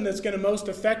system that's going to most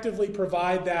effectively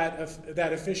provide that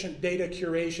efficient data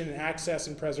curation and access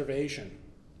and preservation.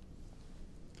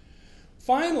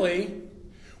 Finally,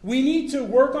 we need to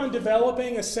work on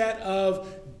developing a set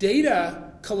of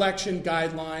data collection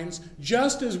guidelines,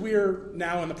 just as we're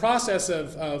now in the process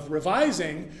of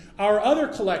revising our other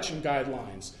collection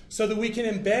guidelines, so that we can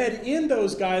embed in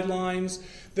those guidelines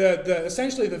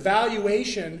essentially the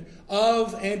valuation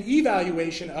of and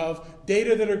evaluation of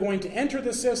data that are going to enter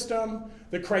the system,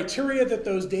 the criteria that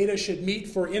those data should meet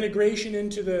for integration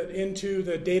into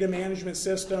the data management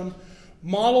system,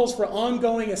 models for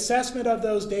ongoing assessment of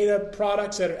those data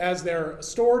products as they're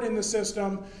stored in the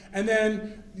system, and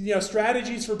then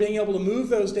strategies for being able to move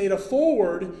those data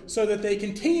forward so that they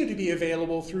continue to be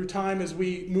available through time as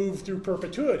we move through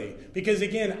perpetuity. Because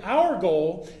again, our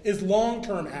goal is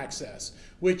long-term access,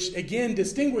 which again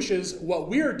distinguishes what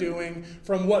we're doing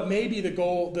from what may be the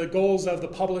goals of the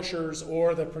publishers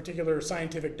or the particular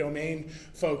scientific domain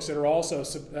folks that are also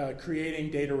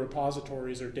creating data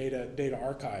repositories or data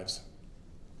archives.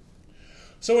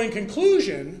 So in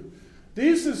conclusion,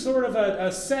 this is sort of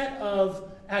a set of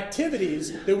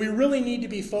activities that we really need to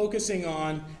be focusing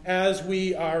on as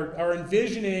we are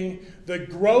envisioning the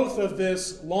growth of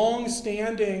this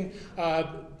long-standing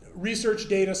research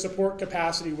data support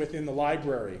capacity within the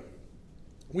library.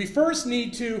 We first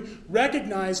need to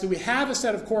recognize that we have a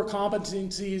set of core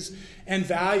competencies and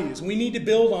values. We need to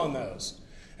build on those.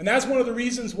 And that's one of the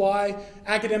reasons why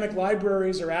academic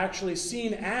libraries are actually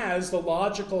seen as the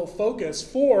logical focus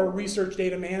for research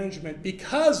data management,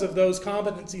 because of those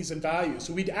competencies and values.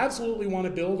 So we absolutely want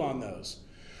to build on those.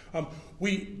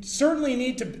 We certainly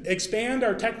need to expand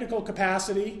our technical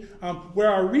capacity, where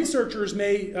our researchers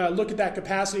may look at that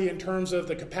capacity in terms of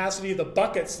the capacity of the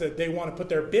buckets that they want to put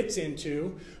their bits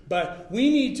into, but we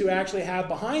need to actually have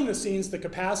behind the scenes the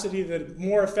capacity that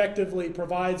more effectively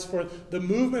provides for the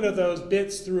movement of those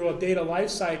bits through a data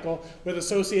lifecycle with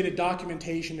associated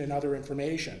documentation and other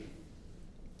information.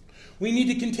 We need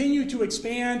to continue to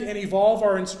expand and evolve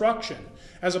our instruction.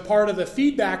 As a part of the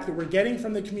feedback that we're getting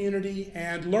from the community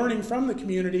and learning from the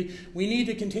community, we need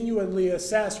to continually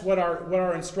assess what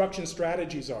our instruction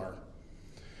strategies are.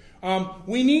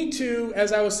 We need to,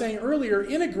 as I was saying earlier,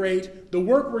 integrate the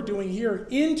work we're doing here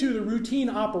into the routine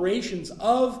operations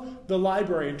of the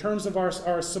library in terms of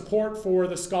our support for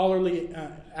the scholarly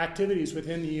activities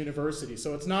within the university.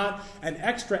 So it's not an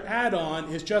extra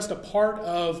add-on, it's just a part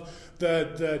of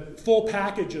the full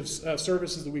package of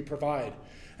services that we provide.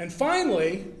 And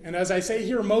finally, and as I say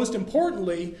here, most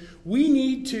importantly, we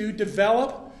need to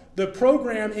develop the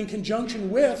program in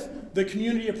conjunction with the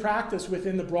community of practice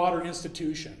within the broader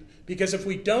institution. Because if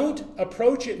we don't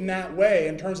approach it in that way,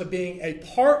 in terms of being a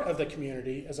part of the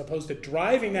community, as opposed to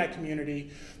driving that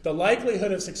community, the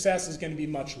likelihood of success is going to be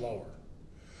much lower.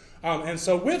 And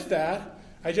so with that,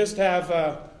 I just have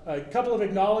a couple of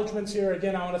acknowledgments here.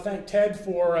 Again, I want to thank Ted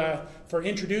for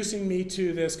introducing me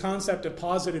to this concept of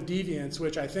positive deviance,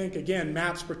 which I think, again,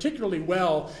 maps particularly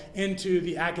well into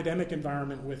the academic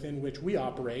environment within which we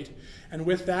operate. And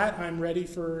with that, I'm ready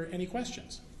for any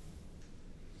questions.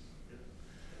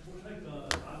 We'll take 5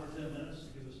 or 10 minutes to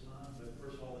give us time, but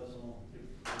first of all, that's all.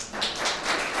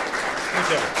 Thank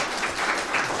you.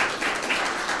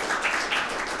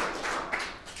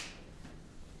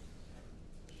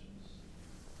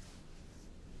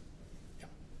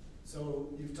 So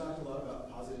you've talked a lot about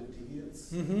positive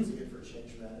deviance Mm-hmm. to get for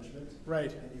change management.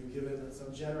 Right. And you've given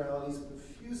some generalities, a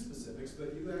few specifics,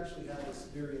 but you actually have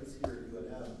experience here at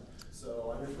UNM.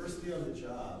 So on your first day on the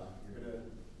job, you're going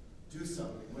to do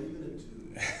something. What are you going to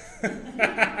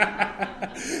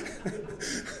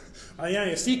do? Yeah,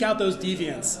 you seek out those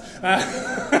deviants.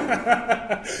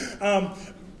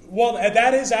 Well,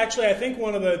 that is actually, I think,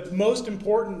 one of the most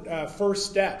important first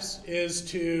steps is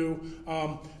to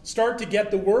start to get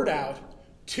the word out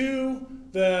to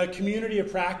the community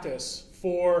of practice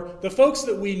for the folks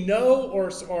that we know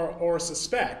or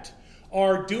suspect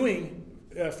are doing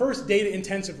first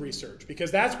data-intensive research,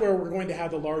 because that's where we're going to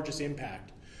have the largest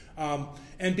impact.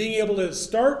 And being able to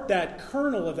start that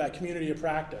kernel of that community of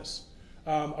practice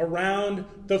around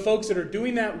the folks that are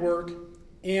doing that work,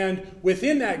 and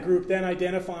within that group then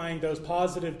identifying those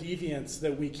positive deviants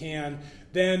that we can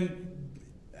then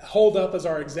hold up as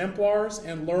our exemplars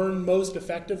and learn most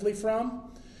effectively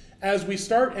from as we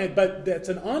start. But that's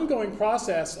an ongoing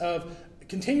process of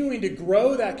continuing to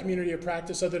grow that community of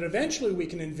practice so that eventually we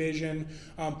can envision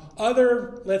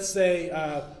other, let's say,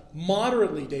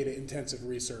 moderately data-intensive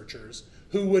researchers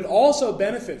who would also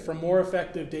benefit from more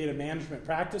effective data management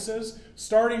practices,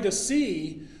 starting to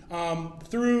see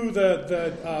through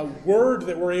the word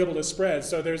that we're able to spread.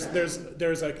 So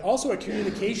there's also a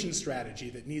communication strategy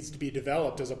that needs to be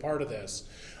developed as a part of this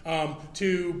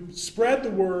to spread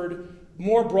the word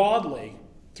more broadly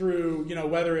through,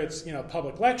 whether it's,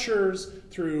 public lectures,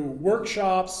 through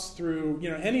workshops, through,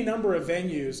 any number of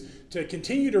venues to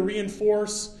continue to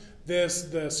reinforce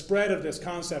the spread of this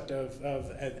concept of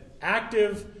an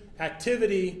active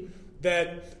activity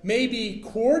that may be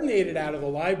coordinated out of the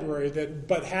library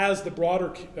but has the broader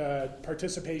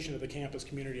participation of the campus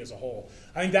community as a whole.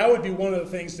 I think that would be one of the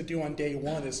things to do on day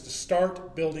one, is to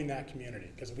start building that community.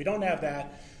 Because if we don't have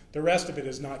that, the rest of it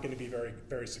is not going to be very,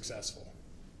 very successful.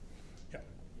 Yeah.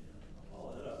 I'll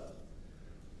follow that up.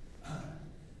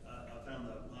 I found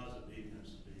that positive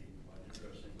deviance to be quite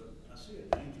interesting, but I see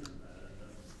a danger in that.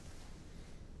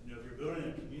 If you're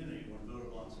building a community, you want to build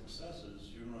upon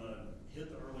successes, you're going to hit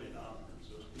the early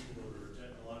adopters, those people that are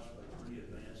technologically pretty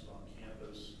advanced on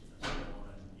campus and so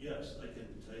on. And yes, they can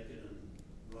take it and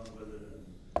run with it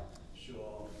and show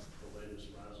off the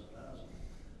latest razzle-dazzle.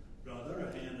 But on the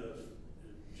other hand, of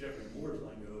Jeffrey Moore's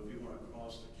lingo, if you want to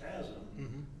cross the chasm,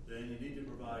 then you need to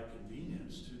provide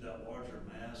convenience to that larger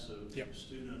mass of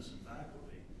students and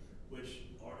faculty, which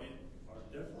are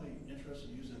definitely interested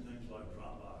in using things like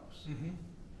Dropbox,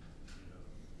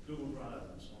 Google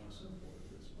Drive, and so on and so forth.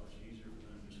 It's much easier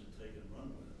for them just to take and run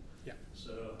with it. Yeah.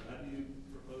 So how do you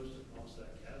propose to cross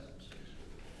that chasm?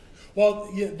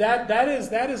 Well,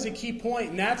 that is a key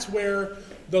point, and that's where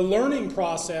the learning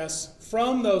process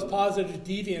from those positive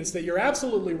deviants, that you're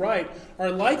absolutely right,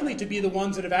 are likely to be the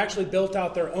ones that have actually built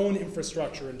out their own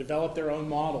infrastructure and developed their own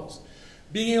models.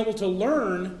 Being able to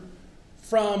learn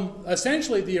from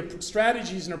essentially the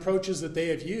strategies and approaches that they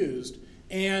have used,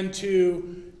 and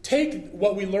to take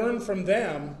what we learn from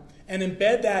them and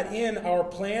embed that in our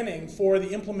planning for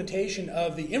the implementation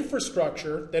of the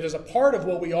infrastructure that is a part of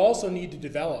what we also need to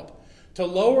develop, to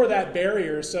lower that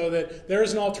barrier so that there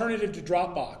is an alternative to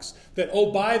Dropbox. That,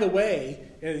 oh, by the way,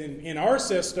 in our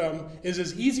system is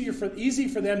as easy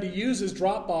for them to use as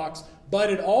Dropbox, but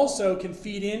it also can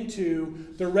feed into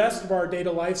the rest of our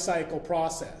data lifecycle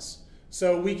process.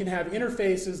 So we can have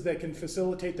interfaces that can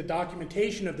facilitate the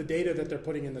documentation of the data that they're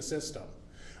putting in the system.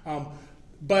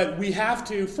 But we have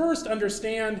to first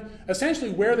understand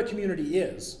essentially where the community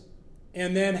is,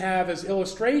 and then have as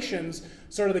illustrations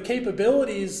sort of the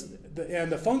capabilities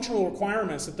and the functional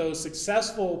requirements that those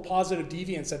successful positive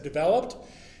deviants have developed,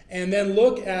 and then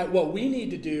look at what we need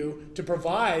to do to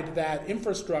provide that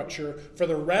infrastructure for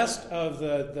the rest of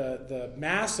the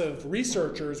mass of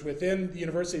researchers within the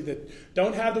university that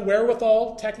don't have the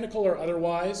wherewithal, technical or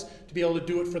otherwise, to be able to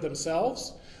do it for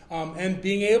themselves. And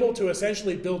being able to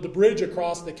essentially build the bridge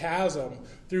across the chasm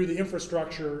through the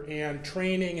infrastructure and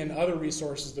training and other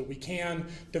resources that we can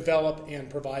develop and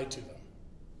provide to them.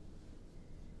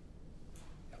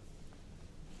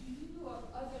 Do you know of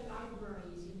other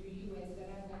libraries in the U.S. that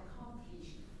have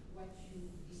accomplished what you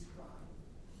described?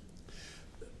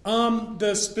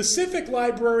 The specific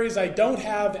libraries I don't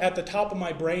have at the top of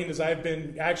my brain, as I've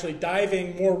been actually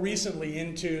diving more recently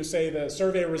into, say, the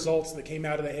survey results that came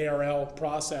out of the ARL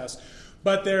process.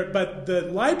 But the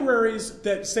libraries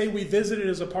that, say, we visited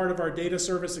as a part of our data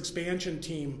service expansion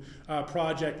team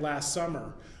project last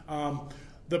summer,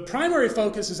 the primary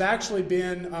focus has actually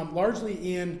been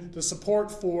largely in the support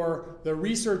for the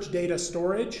research data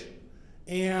storage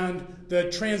and the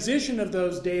transition of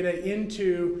those data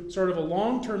into sort of a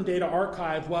long-term data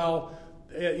archive, while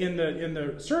in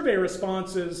the survey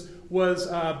responses was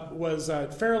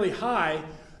fairly high.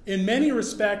 In many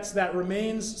respects, that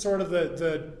remains sort of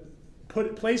the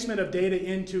placement of data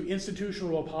into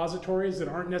institutional repositories that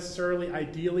aren't necessarily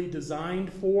ideally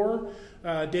designed for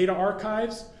data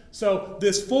archives. So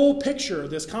this full picture,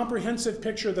 this comprehensive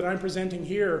picture that I'm presenting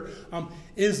here,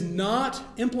 is not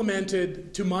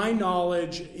implemented, to my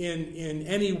knowledge, in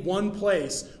any one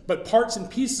place, but parts and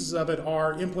pieces of it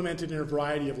are implemented in a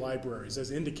variety of libraries,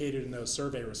 as indicated in those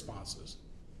survey responses.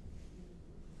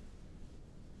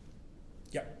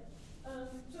 Yeah.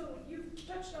 So you've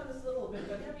touched on this a little bit,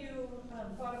 but have you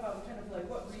thought about kind of like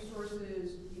what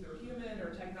resources, either human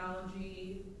or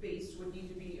technology-based, would need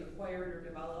to be acquired or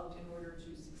developed in order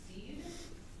to succeed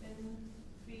in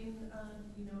being,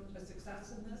 a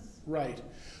success in this? Right.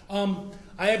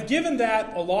 I have given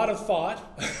that a lot of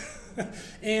thought.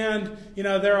 And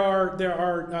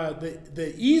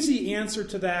the easy answer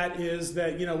to that is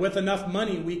that with enough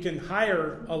money we can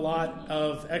hire a lot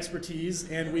of expertise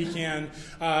and we can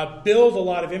build a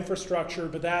lot of infrastructure,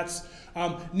 but that's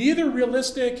neither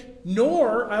realistic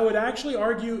nor, I would actually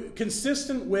argue,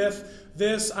 consistent with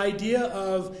this idea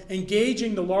of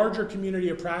engaging the larger community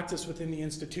of practice within the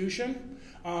institution,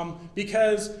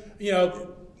 because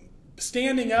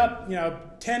standing up,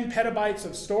 10 petabytes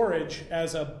of storage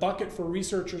as a bucket for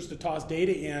researchers to toss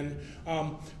data in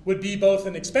would be both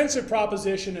an expensive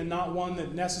proposition and not one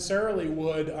that necessarily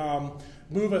would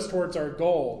move us towards our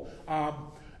goal.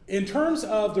 In terms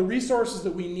of the resources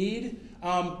that we need,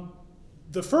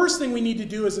 the first thing we need to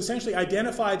do is essentially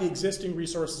identify the existing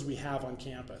resources we have on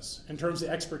campus in terms of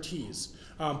expertise.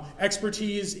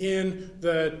 Expertise in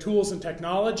the tools and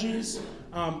technologies,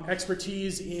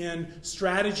 expertise in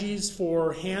strategies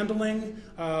for handling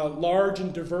large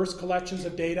and diverse collections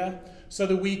of data, so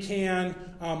that we can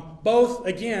both,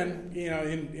 again,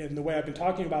 in the way I've been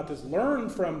talking about this, learn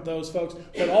from those folks,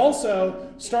 but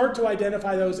also start to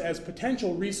identify those as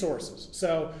potential resources.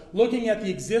 So looking at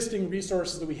the existing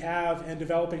resources that we have and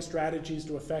developing strategies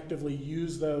to effectively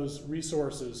use those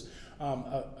resources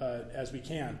as we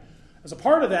can. As a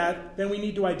part of that, then we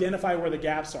need to identify where the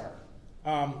gaps are.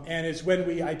 And it's when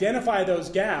we identify those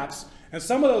gaps, and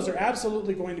some of those are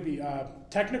absolutely going to be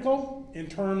technical in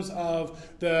terms of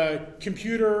the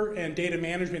computer and data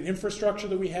management infrastructure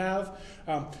that we have.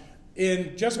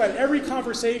 In just about every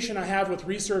conversation I have with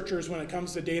researchers when it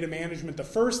comes to data management, the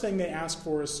first thing they ask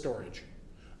for is storage.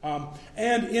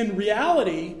 And in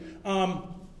reality,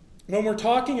 when we're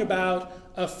talking about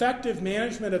effective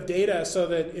management of data so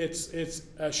that it's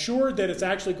assured that it's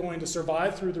actually going to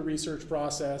survive through the research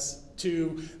process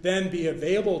to then be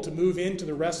available to move into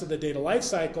the rest of the data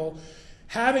lifecycle,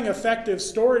 having effective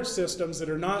storage systems that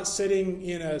are not sitting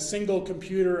in a single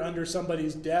computer under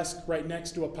somebody's desk right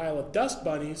next to a pile of dust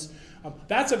bunnies,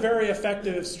 that's a very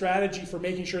effective strategy for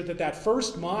making sure that that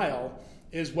first mile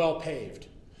is well paved.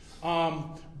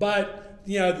 But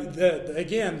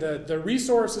the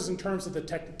resources in terms of the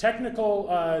technical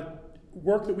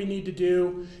work that we need to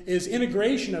do is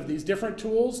integration of these different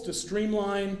tools to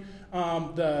streamline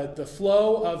the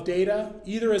flow of data,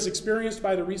 either as experienced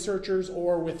by the researchers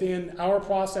or within our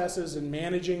processes in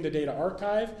managing the data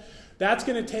archive. That's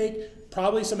going to take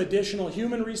probably some additional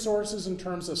human resources in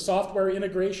terms of software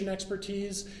integration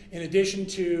expertise, in addition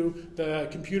to the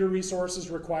computer resources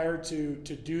required to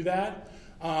do that.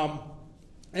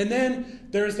 And then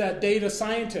there's that data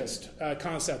scientist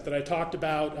concept that I talked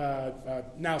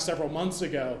about now several months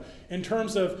ago, in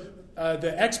terms of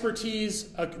the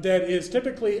expertise that is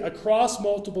typically across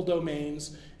multiple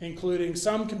domains, including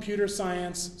some computer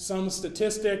science, some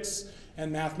statistics and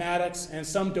mathematics, and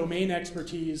some domain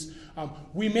expertise.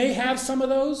 We may have some of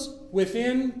those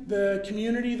within the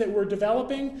community that we're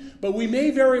developing, but we may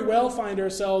very well find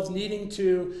ourselves needing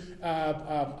to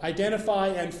identify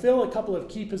and fill a couple of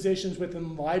key positions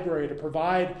within the library to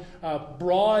provide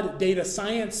broad data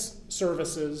science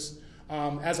services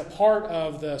as a part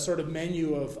of the sort of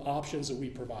menu of options that we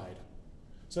provide.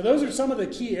 So those are some of the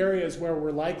key areas where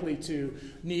we're likely to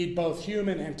need both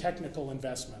human and technical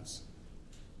investments.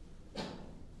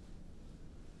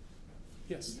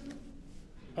 Yes?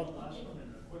 Oh. Last one,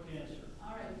 and a quick answer.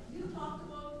 All right. You talked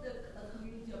about the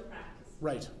community of practice.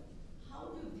 Right.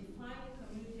 How do you define a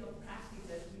community of practice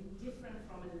as being different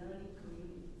from a learning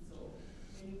community? So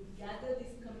when you gather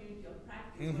this community of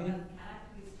practice, what are the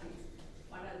characteristics,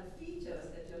 what are the features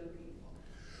that you're looking for?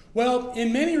 Well,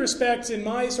 in many respects, in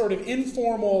my sort of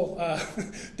informal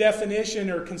definition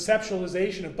or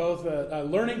conceptualization of both a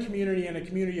learning community and a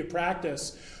community of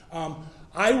practice,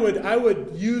 I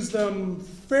would use them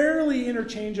fairly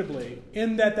interchangeably,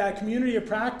 in that community of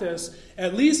practice,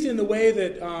 at least in the way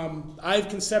that I've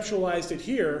conceptualized it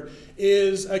here,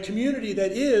 is a community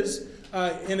that is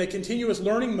in a continuous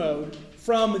learning mode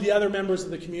from the other members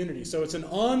of the community. So it's an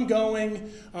ongoing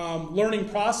learning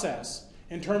process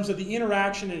in terms of the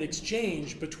interaction and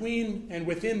exchange between and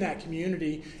within that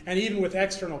community, and even with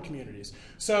external communities.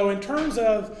 So in terms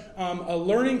of a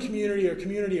learning community or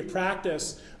community of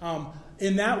practice,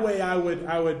 in that way I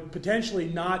would potentially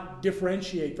not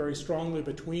differentiate very strongly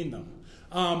between them.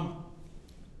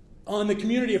 On the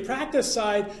community of practice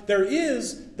side, there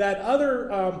is that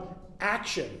other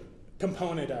action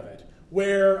component of it,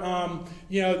 where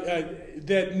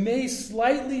that may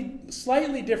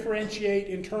slightly differentiate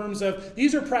in terms of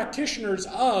these are practitioners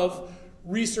of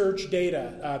research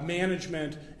data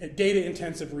management,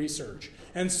 data-intensive research.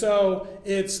 And so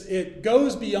it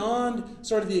goes beyond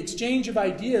sort of the exchange of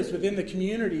ideas within the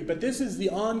community, but this is the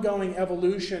ongoing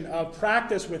evolution of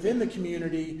practice within the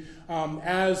community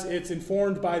as it's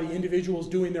informed by the individuals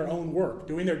doing their own work,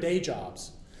 doing their day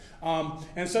jobs.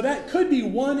 And so that could be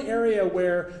one area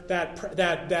where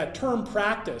that term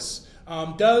practice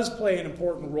does play an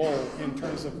important role in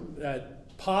terms of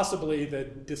possibly the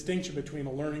distinction between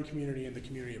a learning community and the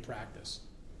community of practice.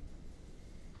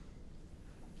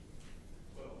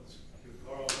 Well, let's give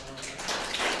Carl a round.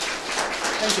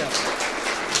 Thank you.